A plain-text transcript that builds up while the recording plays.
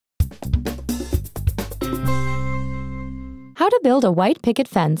How to build a white picket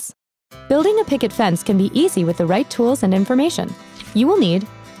fence. Building a picket fence can be easy with the right tools and information. You will need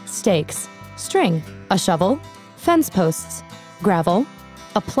stakes, string, a shovel, fence posts, gravel,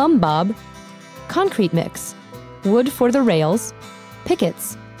 a plumb bob, concrete mix, wood for the rails,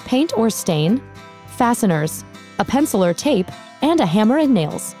 pickets, paint or stain, fasteners, a pencil or tape, and a hammer and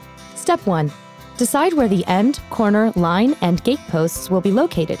nails. Step 1. Decide where the end, corner, line, and gate posts will be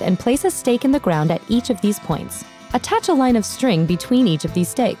located and place a stake in the ground at each of these points. Attach a line of string between each of these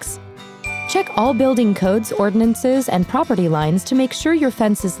stakes. Check all building codes, ordinances, and property lines to make sure your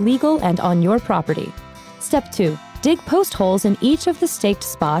fence is legal and on your property. Step 2. Dig post holes in each of the staked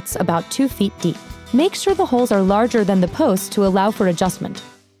spots about 2 feet deep. Make sure the holes are larger than the posts to allow for adjustment.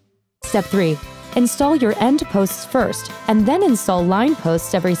 Step 3. Install your end posts first, and then install line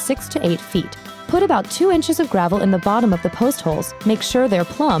posts every 6 to 8 feet. Put about 2 inches of gravel in the bottom of the post holes, make sure they're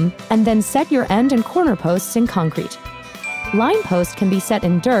plumb, and then set your end and corner posts in concrete. Line posts can be set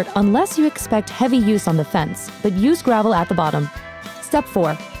in dirt unless you expect heavy use on the fence, but use gravel at the bottom. Step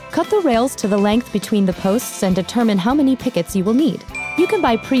 4. Cut the rails to the length between the posts and determine how many pickets you will need. You can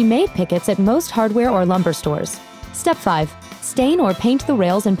buy pre-made pickets at most hardware or lumber stores. Step 5. Stain or paint the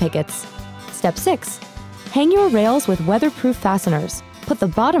rails and pickets. Step 6. Hang your rails with weatherproof fasteners. Put the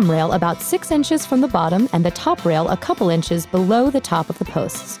bottom rail about 6 inches from the bottom and the top rail a couple inches below the top of the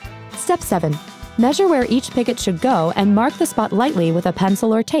posts. Step 7. Measure where each picket should go and mark the spot lightly with a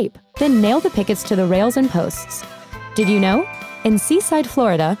pencil or tape. Then nail the pickets to the rails and posts. Did you know? In Seaside,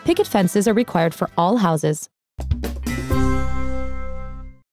 Florida, picket fences are required for all houses.